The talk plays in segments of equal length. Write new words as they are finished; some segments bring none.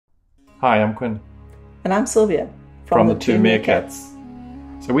Hi, I'm Quin. And I'm Sylvia from the Two Meerkats.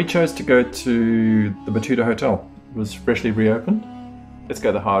 So we chose to go to the Betoota Hotel. It was freshly reopened. Let's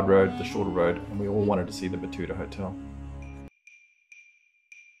go the hard road, the shorter road, and we all wanted to see the Betoota Hotel.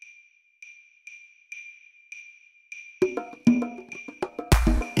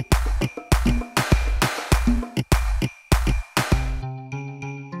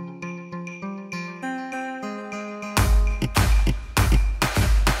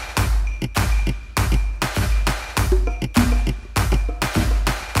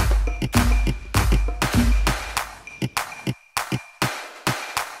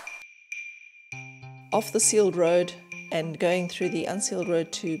 Off the sealed road and going through the unsealed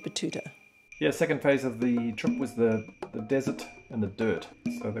road to Betoota. Yeah, second phase of the trip was the desert and the dirt.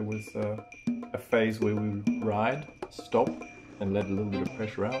 So there was a phase where we would ride, stop, and let a little bit of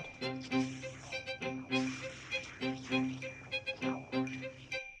pressure out.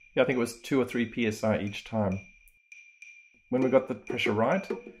 Yeah, I think it was 2 or 3 psi each time. When we got the pressure right,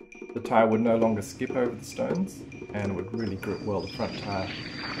 the tyre would no longer skip over the stones and it would really grip well. The front tyre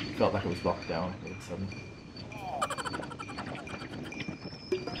felt like it was locked down all of a sudden.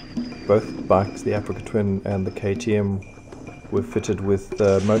 Both bikes, the Africa Twin and the KTM, were fitted with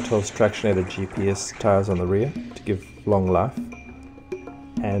Motel's tractionated GPS tyres on the rear to give long life.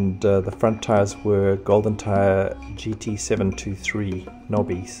 And the front tyres were Golden Tyre GT723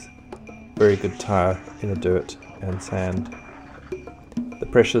 knobbies. Very good tyre in the dirt and sand. The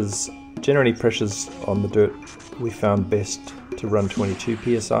pressures, generally pressures on the dirt, we found best to run 22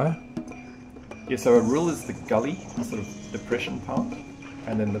 psi. Yeah, so a rill is the gully, the sort of depression part,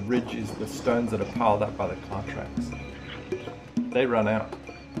 and then the ridge is the stones that are piled up by the car tracks. They run out.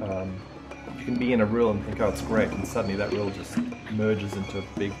 You can be in a rill and think, oh, it's great, and suddenly that rill just merges into a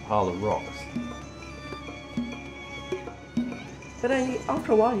big pile of rocks. But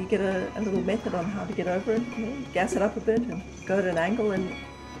after a while you get a little method on how to get over it. You know, you gas it up a bit and go at an angle and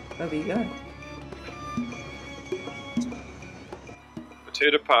over you go.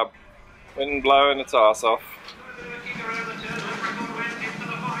 Betoota pub. Wind blowing its arse off.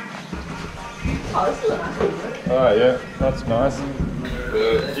 Oh, this is a nice one. Oh yeah, that's nice.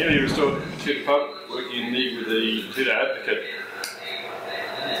 Newly restored Betoota pub, working in league with the Betoota Advocate.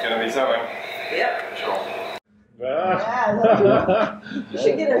 It's going to be something. Yep. Sure. You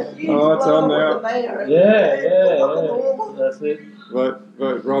should get a huge it's on now. with the mayor. Yeah, that's it. Vote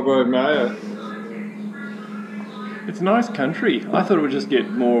Robbo Mayor. It's nice country. I thought it would just get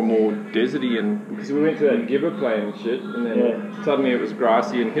more and more deserty, and because we went to that Gibber play and shit, and then suddenly it was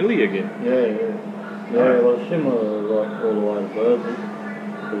grassy and hilly again. Yeah, well, similar like all the way to Birdsville.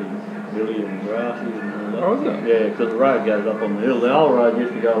 Pretty hilly and grassy and all that. Oh, is it? Yeah, because the road goes up on the hill. The old road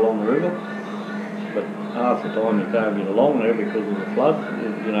used to go along the river. But half the time you can't get along there because of the floods.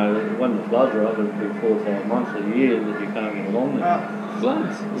 You know, when the floods are up, it'll be 4 or 5 months a year that you can't get along there.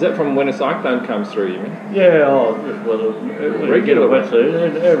 Floods? Is that from when a cyclone comes through, you mean? Yeah, just regular wet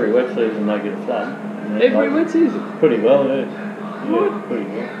season. Every wet season they get a flood. Every wet season? Pretty well, yeah. What? Pretty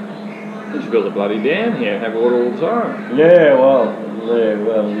well. You should build a bloody dam here and have water all the time. Yeah,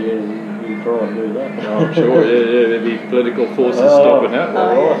 you try and do that. I'm sure, there'd be political forces stopping that.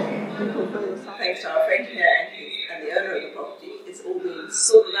 Thanks to our friend here and the owner of the property, it's all been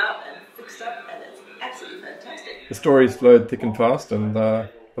sorted out and fixed up, and it's absolutely fantastic. The stories flowed thick and fast, and the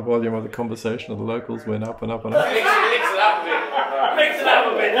volume of the conversation of the locals went up and up and up. Mix it up a bit. Mix it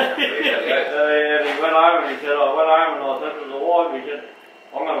up a bit. He went home and he said, I went home and I said to the wife, he said,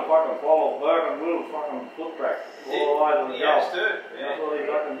 I'm going to fucking follow Burke and we'll fucking foot track all the way to the golf. That's what he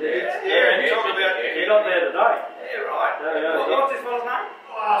fucking did. And he got there today. Yeah, right. What's this fellow's name?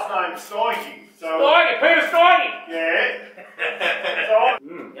 Last name Stoichi. Stoichi, Peter Stoichi! Yeah.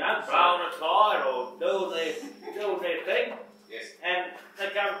 Young fellow retired or doing their thing. Yes. And they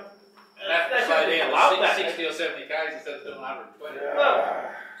come. They slow down 60 or 70 k's instead of doing 120.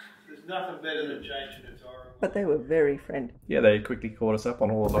 There's nothing better than changing a tyre. But they were very friendly. Yeah, they quickly caught us up on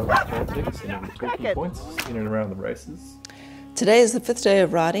all the local politics and the talking points in and around the races. Today is the 5th day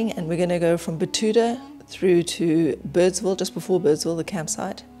of riding, and we're going to go from Betoota through to Birdsville, just before Birdsville, the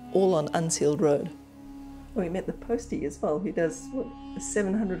campsite, all on unsealed road. We met the postie as well, who does a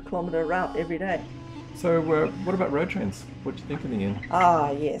 700-kilometre route every day. So what about road trains? What do you think in the end?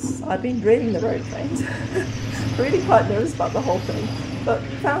 Ah, yes. I've been dreading the road trains. Really quite nervous about the whole thing. But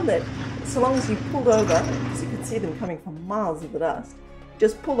found that so long as you pulled over, because you could see them coming from miles of the dust,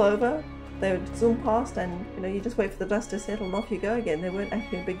 just pull over, they would zoom past, and you just wait for the dust to settle and off you go again. They weren't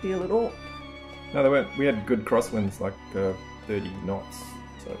actually a big deal at all. No, they weren't. We had good crosswinds, like 30 knots,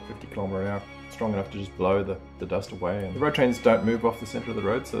 so 50 kilometre an hour strong enough to just blow the dust away. And the road trains don't move off the centre of the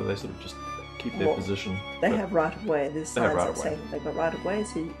road, so they sort of just keep their position. They have right of way. There's signs right that of way. say they've got right of way,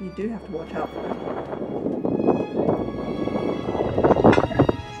 so you do have to watch out for them.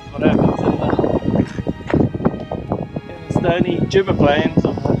 What happens in the stony Gibber plains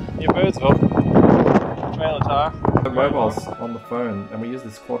near Birdsville. Trailer tire. The mobile's on the phone, and we use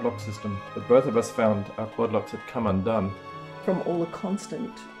this quad lock system, but both of us found our quad locks had come undone From all the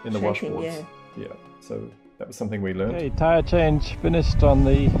constant in the shaking, washboards. Yeah, so that was something we learned. Okay, tyre change finished on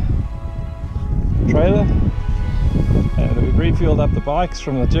the trailer, and we've refueled up the bikes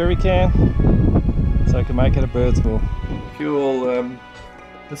from the jerry can so I can make it a Birdsville. Fuel,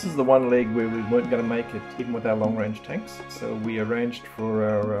 this is the one leg where we weren't going to make it even with our long range tanks, so we arranged for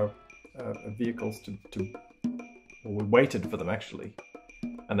our vehicles well, we waited for them actually,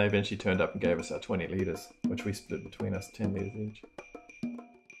 and they eventually turned up and gave us our 20 litres, which we split between us 10 litres each.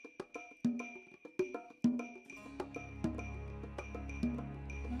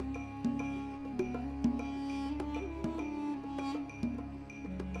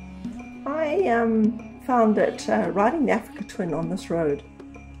 I found that riding the Africa Twin on this road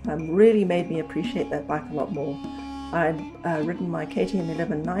really made me appreciate that bike a lot more. I'd ridden my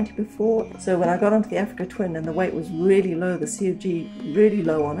KTM1190 before, so when I got onto the Africa Twin and the weight was really low, the CFG really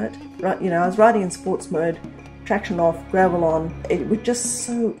low on it, right, you know, I was riding in sports mode, traction off, gravel on. It was just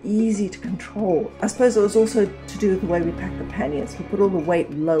so easy to control. I suppose it was also to do with the way we packed the panniers. We put all the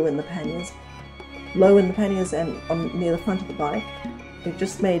weight low in the panniers and near the front of the bike. It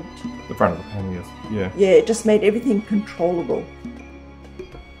just made The front of the panniers, yeah. yeah, it just made everything controllable.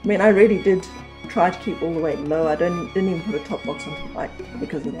 I mean, I really did try to keep all the weight low. I didn't even put a top box onto the bike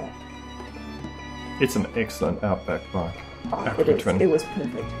because of that. It's an excellent outback bike. It Africa is. Twin. It was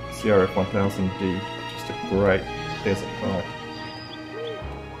perfect. CRF1000D, just a great desert bike.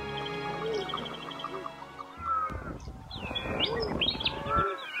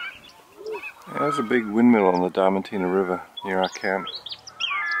 There's a big windmill on the Diamantina River near our camp.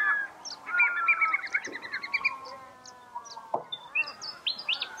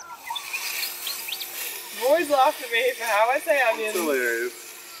 You always laugh at me for how I say onions. Hilarious.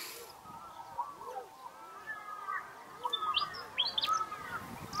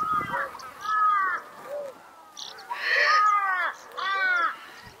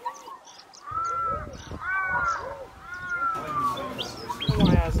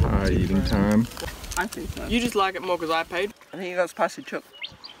 Eating time. I think so. You just like it more because I paid. I think you got spicy chook.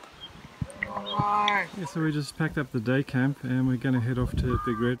 Yeah, so we just packed up the day camp and we're going to head off to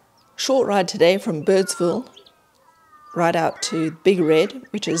Big Red. Short ride today from Birdsville right out to Big Red,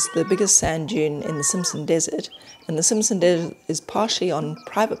 which is the biggest sand dune in the Simpson Desert. And the Simpson Desert is partially on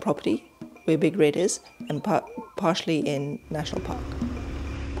private property, where Big Red is, and partially in National Park.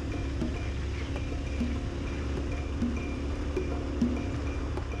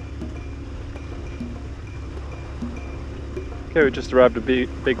 Okay, we just arrived at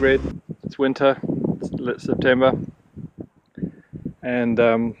Big Red. It's winter, it's September,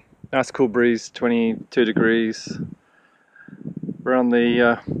 and nice cool breeze, 22 degrees. We're on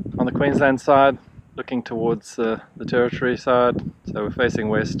the Queensland side, looking towards the Territory side, so we're facing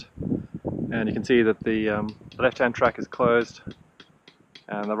west, and you can see that the left-hand track is closed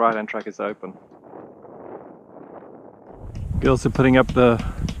and the right-hand track is open. Girls are putting up the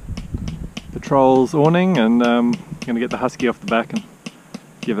Trolls awning, and I'm going to get the Husky off the back and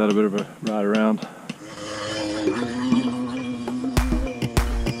give that a bit of a ride around.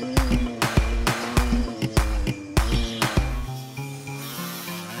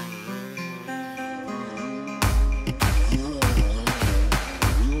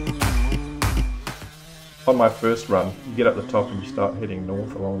 On my first run, you get up the top and you start heading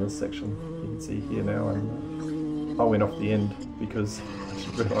north along this section. You can see here now, and I went off the end because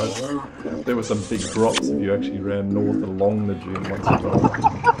I realised there were some big drops if you actually ran north along the dune once you rolled.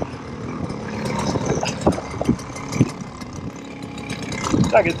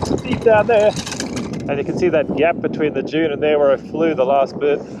 Like it's deep down there, and you can see that gap between the dune and there where I flew the last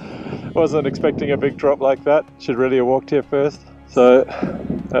bit. Wasn't expecting a big drop like that. Should really have walked here first, so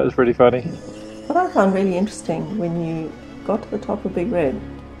that was pretty funny. What I found really interesting when you got to the top of Big Red,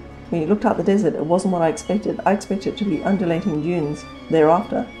 when you looked out the desert, it wasn't what I expected. I expected it to be undulating dunes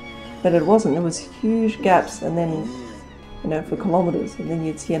thereafter, but it wasn't. There was huge gaps, and then, you know, for kilometres, and then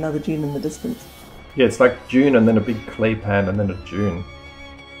you'd see another dune in the distance. Yeah, it's like dune and then a big clay pan and then a dune.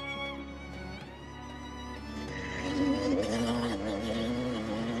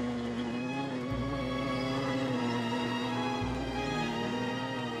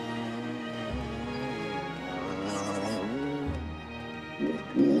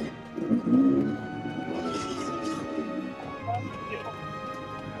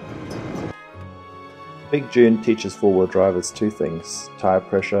 Big dune teaches four-wheel drivers two things: tyre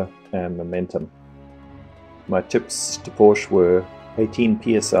pressure and momentum. My tips to Porsche were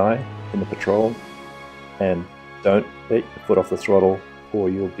 18 psi in the patrol, and don't let your foot off the throttle or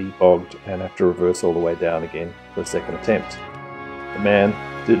you'll be bogged and have to reverse all the way down again for a second attempt. But man,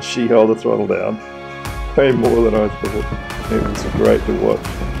 did she hold the throttle down. Way more than I thought. It was great to watch.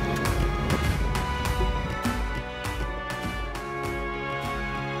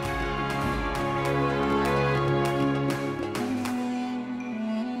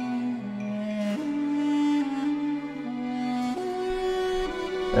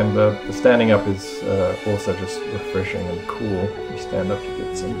 And the standing up is also just refreshing and cool. You stand up, you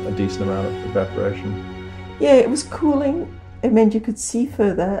get a decent amount of evaporation. Yeah, it was cooling. It meant you could see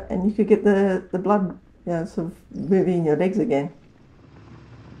further and you could get the blood, sort of moving in your legs again.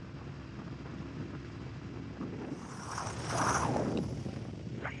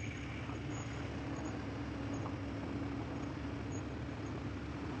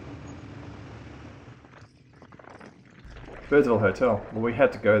 Birdsville Hotel. Well, we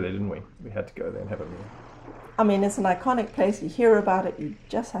had to go there, didn't we? We had to go there and have a meal. I mean, it's an iconic place. You hear about it, you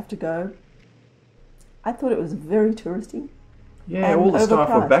just have to go. I thought it was very touristy. Yeah, all the staff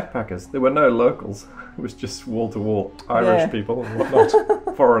were backpackers. There were no locals. It was just wall-to-wall Irish people and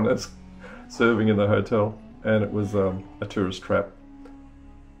whatnot, foreigners serving in the hotel. And it was a tourist trap.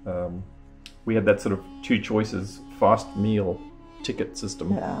 We had that sort of two choices, fast meal ticket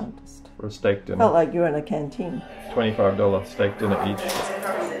system. Yeah, just for a steak dinner. felt like you were in a canteen. $25 steak dinner each.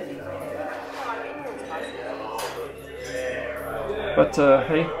 But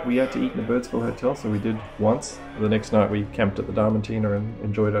hey, we had to eat in the Birdsville Hotel, so we did once. The next night we camped at the Diamantina and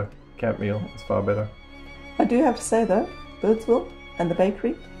enjoyed a camp meal. It was far better. I do have to say though, Birdsville and the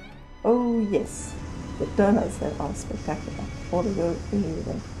bakery, oh yes, the donuts there are spectacular. All the go we needed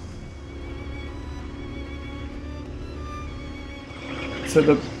them. So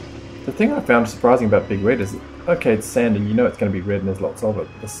the thing I found surprising about Big Red is, okay, it's sand and you know it's going to be red and there's lots of it.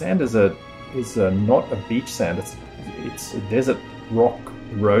 The sand is not a beach sand. It's a desert rock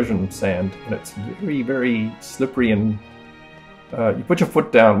erosion sand, and it's very, very slippery. And you put your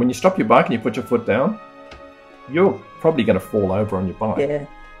foot down when you stop your bike and you put your foot down, you're probably going to fall over on your bike. Yeah.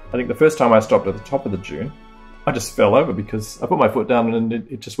 I think the first time I stopped at the top of the dune, I just fell over because I put my foot down and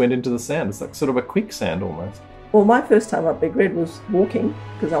it just went into the sand. It's like sort of a quicksand almost. Well, my first time up Big Red was walking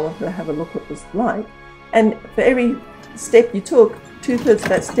because I wanted to have a look what it was like. And for every step you took, 2/3 of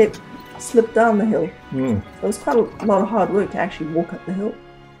that step slipped down the hill. So it was quite a lot of hard work to actually walk up the hill.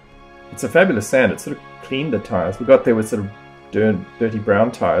 It's a fabulous sand. It sort of cleaned the tyres. We got there with sort of dirty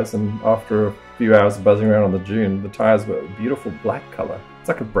brown tyres, and after a few hours of buzzing around on the dune, the tyres were a beautiful black colour. It's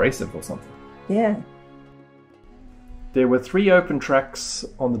like abrasive or something. Yeah. There were 3 open tracks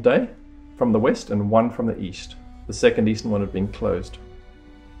on the day from the west and 1 from the east. The second eastern one had been closed.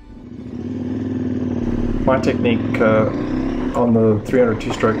 My technique on the 300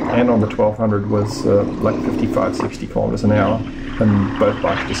 two-stroke and on the 1200 was like 55-60 kilometers an hour, and both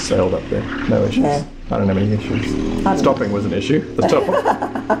bikes just sailed up there. No issues. Yeah. I don't have any issues. Stopping was an issue. The top.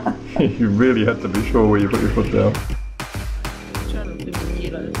 You really had to be sure where you put your foot down. 250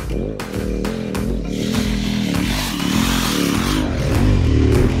 kilos.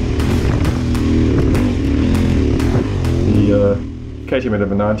 The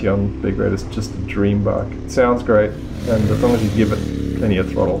KTM1190 on Big Red is just a dream bike. It sounds great, and as long as you give it plenty of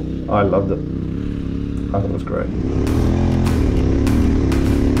throttle, I loved it. I thought it was great.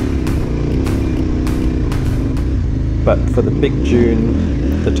 But for the big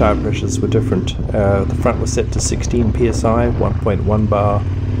dune, the tyre pressures were different. The front was set to 16 psi, 1.1 bar,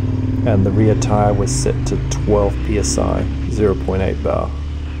 and the rear tyre was set to 12 psi, 0.8 bar,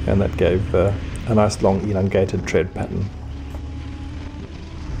 and that gave a nice long elongated tread pattern.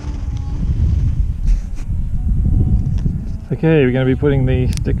 Okay, we're going to be putting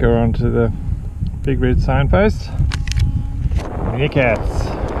the sticker onto the Big Red signpost. Meerkats.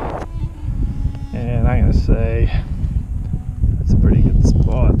 And I'm going to say that's a pretty good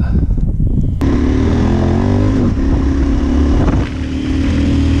spot.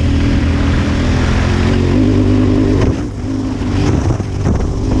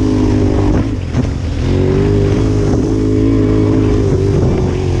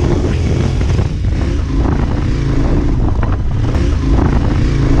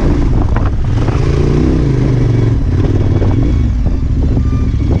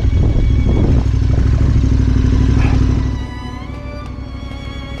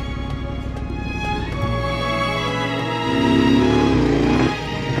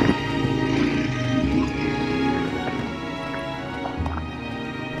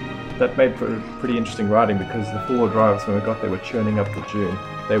 that made for pretty interesting riding because the four-wheel drives, when we got there, were churning up the dune.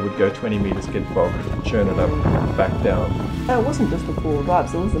 They would go 20 metres, get bogged, churn it up, back down. It wasn't just the four-wheel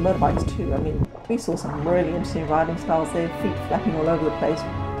drives, there was the motorbikes too. I mean, we saw some really interesting riding styles there, feet flapping all over the place,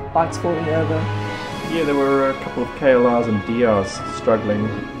 bikes falling over. Yeah, there were a couple of KLRs and DRs struggling.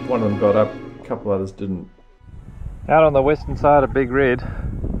 One of them got up, a couple others didn't. Out on the western side of Big Red,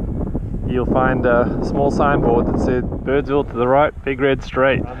 you'll find a small signboard that said Birdsville to the right, Big Red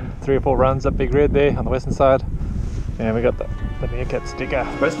straight. 3 or 4 runs up Big Red there on the western side. And we got the meerkat sticker.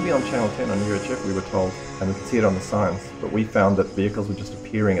 It's supposed to be on Channel 10 on UHF, we were told, and we could see it on the signs, but we found that vehicles were just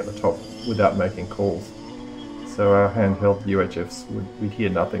appearing at the top without making calls. So our handheld UHFs, we'd hear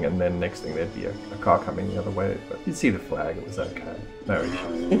nothing, and then next thing there'd be a car coming the other way, but you'd see the flag, it was okay, no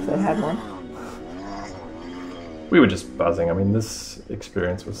issues. If they had one. We were just buzzing. I mean, this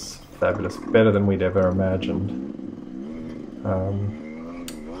experience was fabulous, better than we'd ever imagined.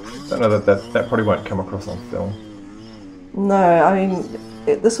 Don't know that probably won't come across on film. No, I mean,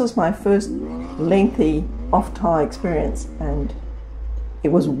 this was my first lengthy off-tyre experience, and it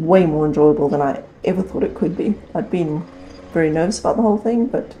was way more enjoyable than I ever thought it could be. I'd been very nervous about the whole thing,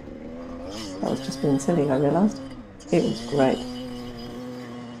 but I was just being silly, I realised. It was great.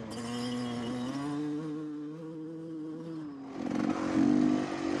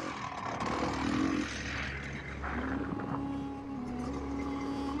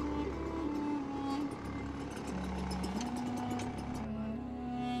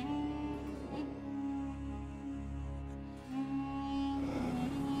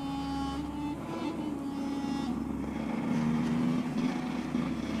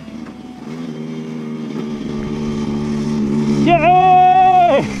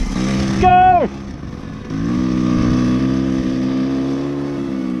 Yay! Go!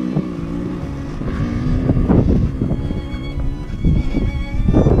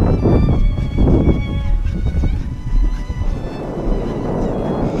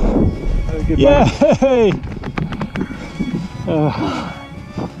 Yay!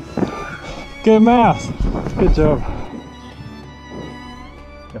 Good mouse. Good job.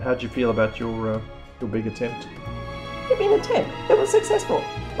 And how'd you feel about your big attempt? It'd been a 10. It was successful.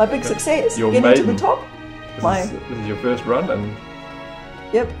 My big success, Your getting to maiden. the top. This is your first run, and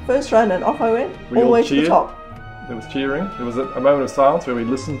Yep, first run and off I went, We all the all way to the cheered? top. there was cheering. There was a moment of silence where we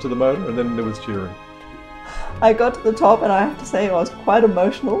listened to the motor, and then there was cheering. I got to the top and I have to say I was quite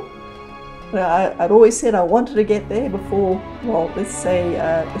emotional. You know, I'd always said I wanted to get there before, well, let's say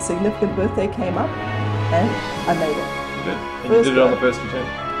a significant birthday came up, and I made it. You did. And First you did it on the run. first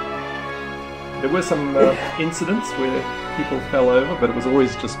attempt. There were some incidents where people fell over, but it was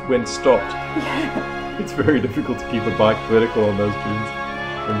always just when stopped. It's very difficult to keep a bike vertical on those dunes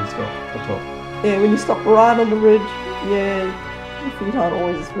when you stop at the top. Yeah, when you stop right on the ridge, yeah, your feet aren't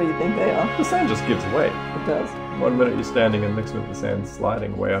always where you think they are. The sand just gives way. It does. One minute you're standing and next minute the sand's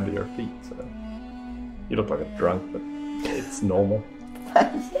sliding way under your feet. So you look like a drunk, but it's normal.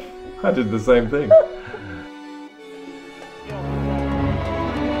 I did the same thing.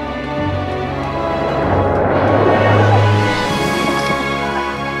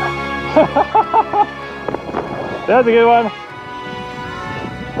 That's a good one.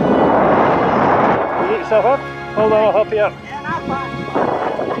 You get yourself up? Hold on, I'll help you up. Yeah, not fine.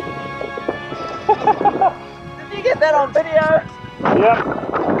 Did you get that on video?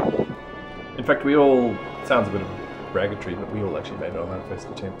 Yep. In fact, we all, it sounds a bit of braggatory, but we all actually made it on our first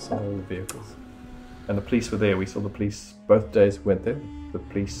attempts on all the vehicles. And the police were there. We saw the police both days we went there. The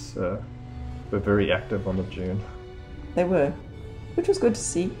police were very active on the dune. They were, which was good to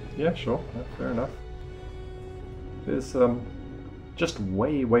see. Yeah, sure. Yeah, fair enough. There's just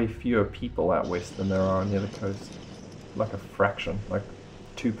way fewer people out west than there are near the coast. Like a fraction, like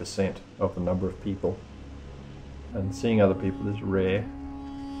 2% of the number of people. And seeing other people is rare,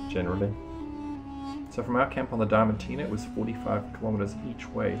 generally. So from our camp on the Diamantina, it was 45 kilometers each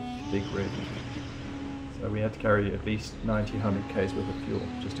way to Big Red. So we had to carry at least 90-100 k's worth of fuel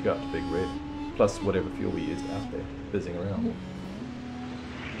just to go up to Big Red, plus whatever fuel we used out there, fizzing around.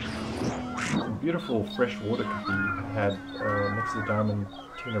 Some beautiful fresh water could be had next to the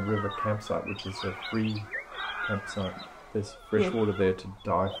Diamantina River campsite, which is a free campsite. There's fresh water there to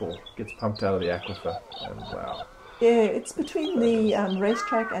die for. It gets pumped out of the aquifer, and wow. Yeah, it's between the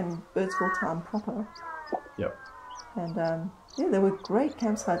racetrack and Birdsville town proper. Yep. And yeah, there were great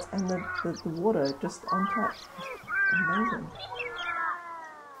campsites, and the water just on top. Amazing.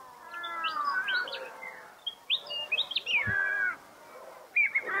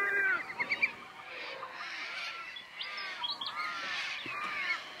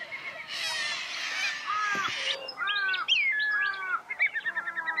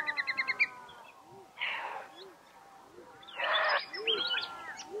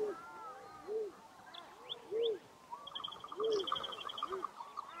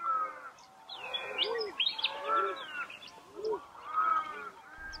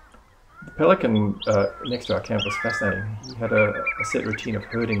 The pelican next to our camp was fascinating. He had a set routine of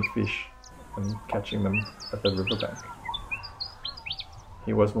herding fish and catching them at the riverbank.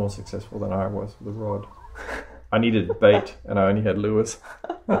 He was more successful than I was with a rod. I needed bait and I only had lures.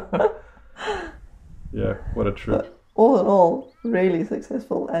 Yeah, what a trip. But all in all, really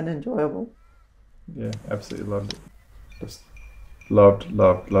successful and enjoyable. Yeah, absolutely loved it. Just loved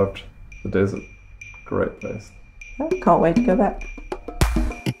the desert. Great place. Can't wait to go back.